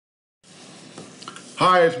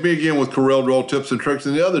Hi, it's me again with Corel Draw Tips and Tricks.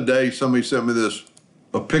 And the other day, somebody sent me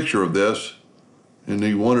a picture of this, and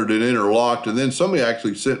they wanted it interlocked. And then somebody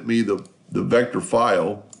actually sent me the vector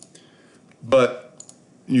file, but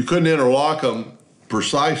you couldn't interlock them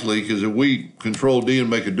precisely because if we Control D and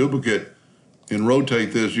make a duplicate and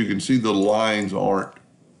rotate this, you can see the lines aren't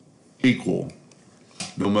equal.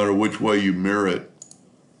 No matter which way you mirror it,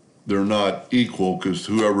 they're not equal because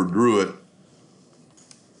whoever drew it,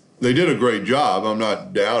 they did a great job. I'm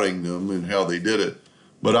not doubting them and how they did it,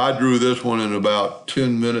 but I drew this one in about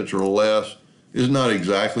 10 minutes or less. It's not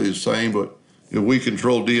exactly the same, but if we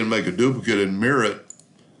Control D and make a duplicate and mirror it,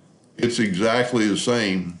 it's exactly the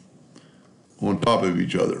same on top of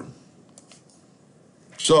each other.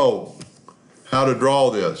 So, how to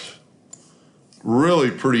draw this?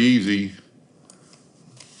 Really pretty easy.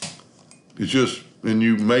 It's just, and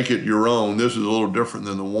you make it your own. This is a little different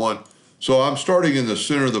than the one. So I'm starting in the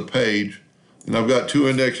center of the page, and I've got two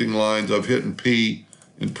indexing lines. I've hit P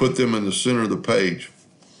and put them in the center of the page.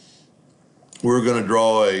 We're going to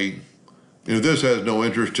draw if this has no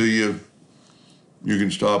interest to you, you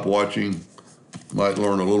can stop watching, might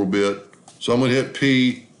learn a little bit. So I'm going to hit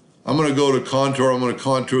P. I'm going to go to contour. I'm going to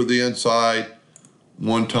contour the inside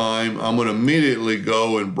one time. I'm going to immediately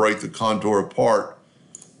go and break the contour apart,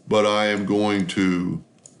 but I am going to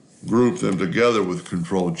group them together with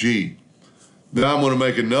Control G. Then I'm going to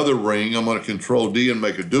make another ring. I'm going to Control D and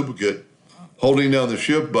make a duplicate, holding down the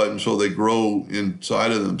Shift button so they grow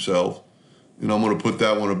inside of themselves. And I'm going to put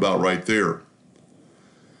that one about right there.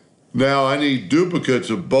 Now I need duplicates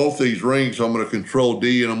of both these rings, so I'm going to Control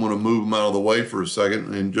D and I'm going to move them out of the way for a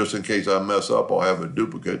second. And just in case I mess up, I'll have a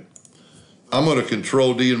duplicate. I'm going to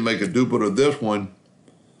Control D and make a duplicate of this one.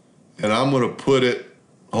 And I'm going to put it,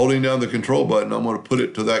 holding down the Control button, I'm going to put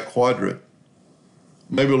it to that quadrant.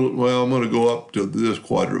 Maybe, well, I'm going to go up to this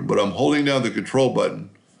quadrant, but I'm holding down the Control button,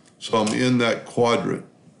 so I'm in that quadrant.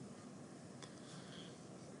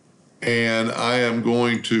 And I am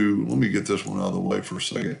going to, let me get this one out of the way for a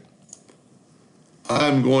second.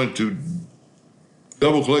 I'm going to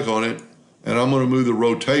double click on it, and I'm going to move the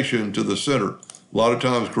rotation to the center. A lot of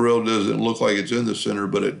times Corel doesn't look like it's in the center,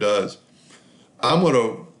 but it does. I'm going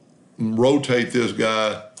to rotate this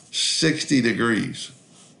guy 60 degrees,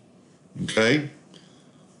 okay?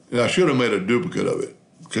 And I should have made a duplicate of it.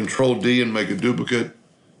 Control D and make a duplicate,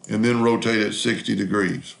 and then rotate it 60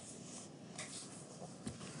 degrees.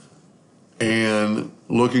 And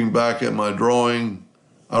looking back at my drawing,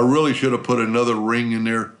 I really should have put another ring in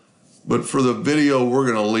there, but for the video, we're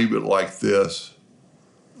gonna leave it like this.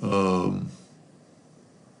 You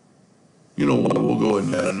know what, we'll go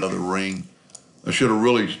ahead and add another ring. I should have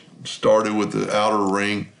really started with the outer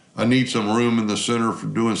ring. I need some room in the center for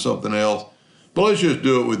doing something else. But let's just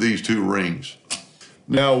do it with these two rings.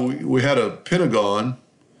 Now, we had a pentagon,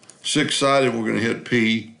 six-sided, we're gonna hit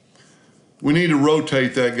P. We need to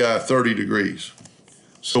rotate that guy 30 degrees.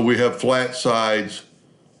 So we have flat sides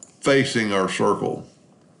facing our circle.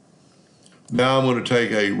 Now I'm gonna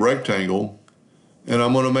take a rectangle and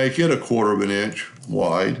I'm gonna make it 1/4 of an inch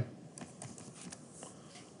wide.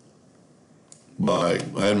 By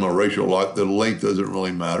adding my ratio lock, the length doesn't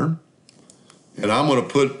really matter. And I'm going to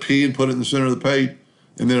put P and put it in the center of the page,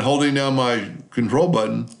 and then holding down my Control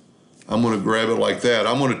button, I'm going to grab it like that.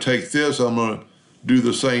 I'm going to take this, I'm going to do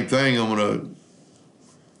the same thing. I'm going to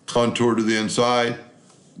contour to the inside,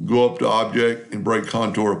 go up to Object, and break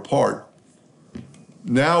contour apart.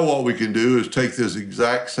 Now what we can do is take this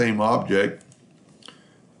exact same object,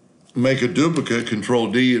 make a duplicate, Control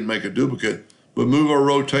D and make a duplicate, but move our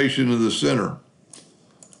rotation to the center.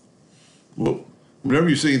 Well, whenever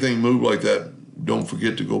you see anything move like that, don't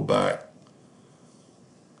forget to go back.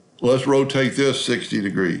 Let's rotate this 60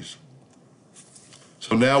 degrees.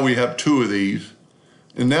 So now we have two of these.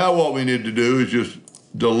 And now what we need to do is just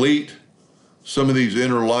delete some of these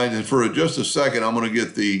inner lines. And for just a second, I'm going to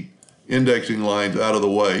get the indexing lines out of the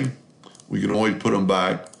way. We can always put them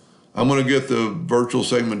back. I'm going to get the virtual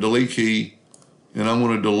segment delete key, and I'm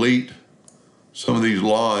going to delete some of these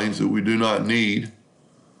lines that we do not need.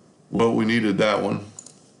 Well, we needed that one.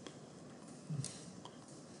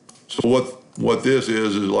 So what this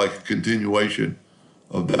is like a continuation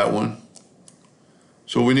of that one.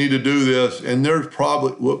 So we need to do this, and there's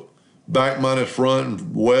probably back minus front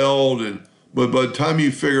and weld, but by the time you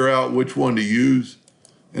figure out which one to use,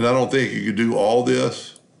 and I don't think you could do all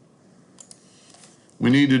this, we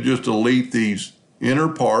need to just delete these inner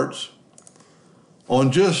parts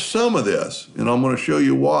on just some of this, and I'm going to show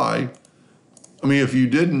you why. I mean, if you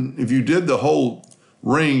did the whole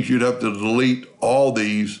rings, you'd have to delete all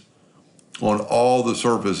these on all the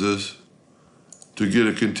surfaces to get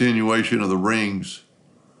a continuation of the rings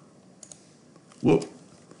Whoop.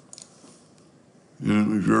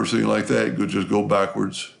 And if you're ever seen like that, you just go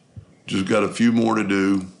backwards. Just got a few more to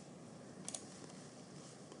do.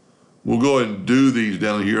 We'll go ahead and do these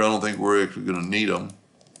down here. I don't think we're actually going to need them,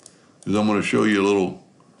 because I'm going to show you a little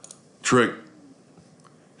trick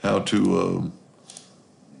how to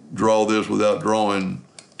draw this without drawing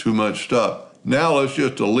too much stuff. Now let's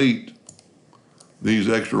just delete these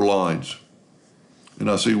extra lines. And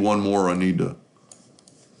I see one more I need to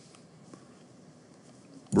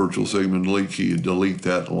virtual segment delete key and delete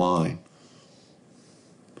that line.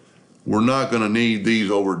 We're not going to need these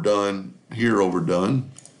overdone, here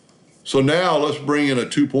overdone. So now let's bring in a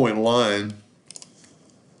 2-point line.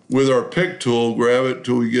 With our pick tool, grab it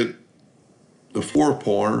till we get the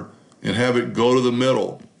 4-pointer and have it go to the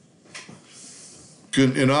middle.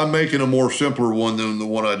 And I'm making a more simpler one than the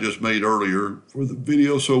one I just made earlier for the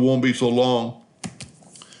video, so it won't be so long.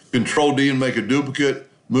 Control D and make a duplicate.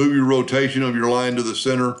 Move your rotation of your line to the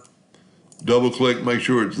center. Double click, make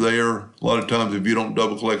sure it's there. A lot of times if you don't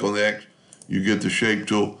double click on the X, you get the shape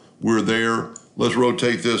tool. We're there. Let's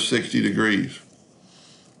rotate this 60 degrees.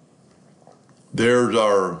 There's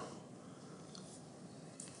our,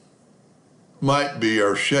 might be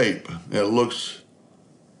our shape. It looks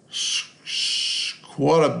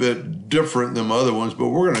quite a bit different than the other ones, but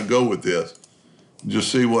we're going to go with this. Just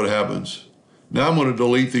see what happens. Now I'm going to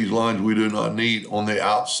delete these lines we do not need on the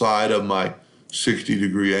outside of my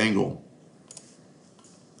 60-degree angle.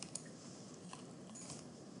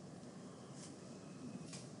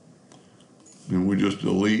 And we just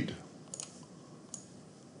delete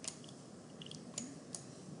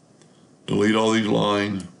all these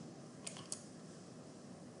lines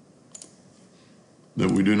that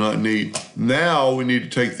we do not need. Now we need to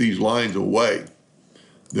take these lines away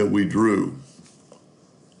that we drew.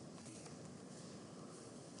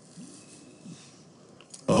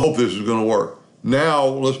 I hope this is going to work. Now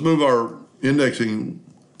let's move our indexing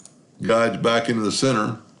guides back into the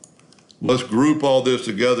center. Let's group all this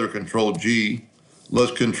together, Control G.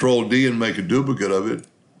 Let's Control D and make a duplicate of it.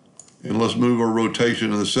 And let's move our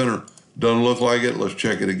rotation in the center. Doesn't look like it. Let's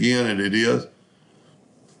check it again, and it is.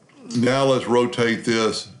 Now let's rotate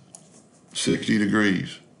this 60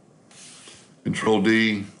 degrees. Control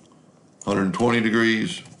D, 120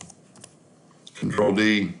 degrees. Control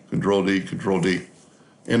D, Control D, Control D.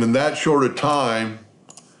 And in that short a time,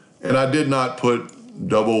 and I did not put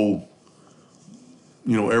double,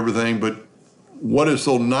 everything, but what is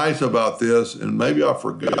so nice about this, and maybe I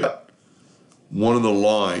forgot one of the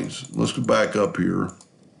lines. Let's go back up here.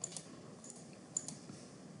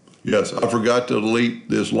 Yes, I forgot to delete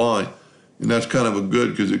this line. And that's kind of a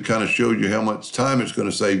good, because it kind of shows you how much time it's going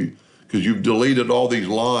to save you, because you've deleted all these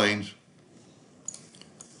lines.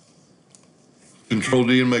 Control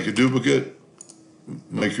D and make a duplicate.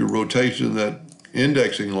 Make your rotation that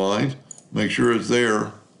indexing lines. Make sure it's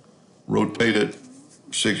there. Rotate it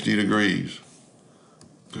 60 degrees.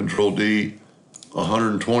 Control D,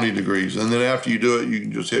 120 degrees. And then after you do it, you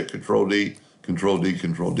can just hit Control D, Control D,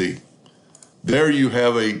 Control D. There you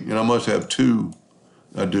have and I must have two,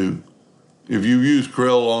 I do. If you use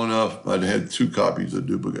Corel long enough, I'd had 2 copies of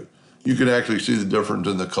duplicate. You can actually see the difference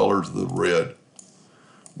in the colors of the red.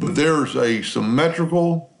 But there's a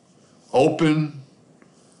symmetrical, open,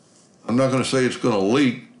 I'm not going to say it's going to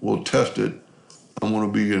leak. We'll test it. I'm going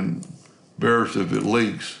to be embarrassed if it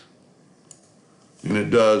leaks. And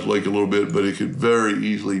it does leak a little bit, but it could very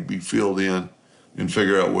easily be filled in and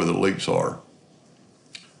figure out where the leaks are.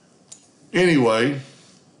 Anyway,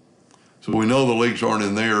 so we know the leaks aren't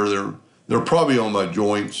in there. They're probably on my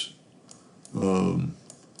joints.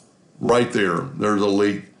 Right there, there's a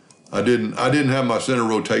leak. I didn't have my center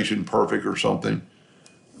rotation perfect or something,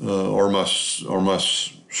 or my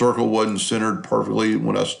circle wasn't centered perfectly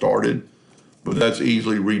when I started, but that's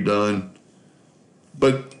easily redone.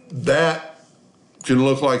 But that can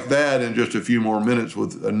look like that in just a few more minutes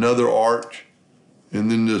with another arch, and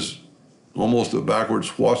then this almost a backward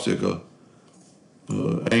swastika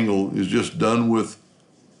angle is just done with,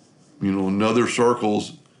 another circle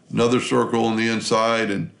on the inside,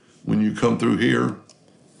 and when you come through here.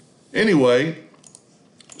 Anyway,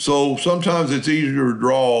 so sometimes it's easier to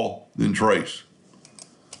draw than trace.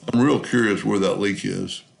 I'm real curious where that leak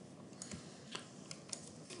is.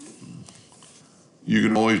 You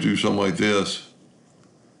can always do something like this.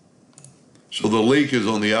 So the leak is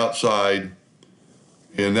on the outside,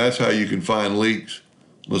 and that's how you can find leaks.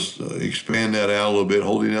 Let's expand that out a little bit,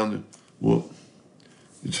 holding down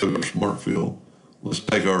it took our smart fill. Let's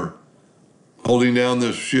take holding down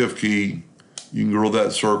this shift key, you can grow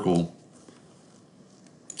that circle.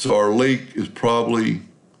 So our leak is probably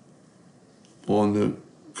on the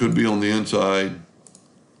Could be on the inside.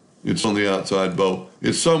 It's on the outside bow.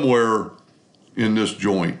 It's somewhere in this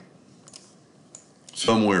joint.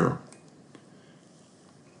 Somewhere.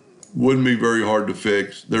 Wouldn't be very hard to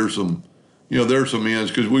fix. There's some, there's some ends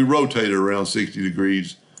because we rotate it around 60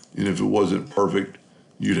 degrees. And if it wasn't perfect,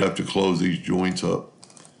 you'd have to close these joints up.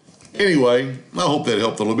 Anyway, I hope that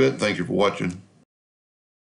helped a little bit. Thank you for watching.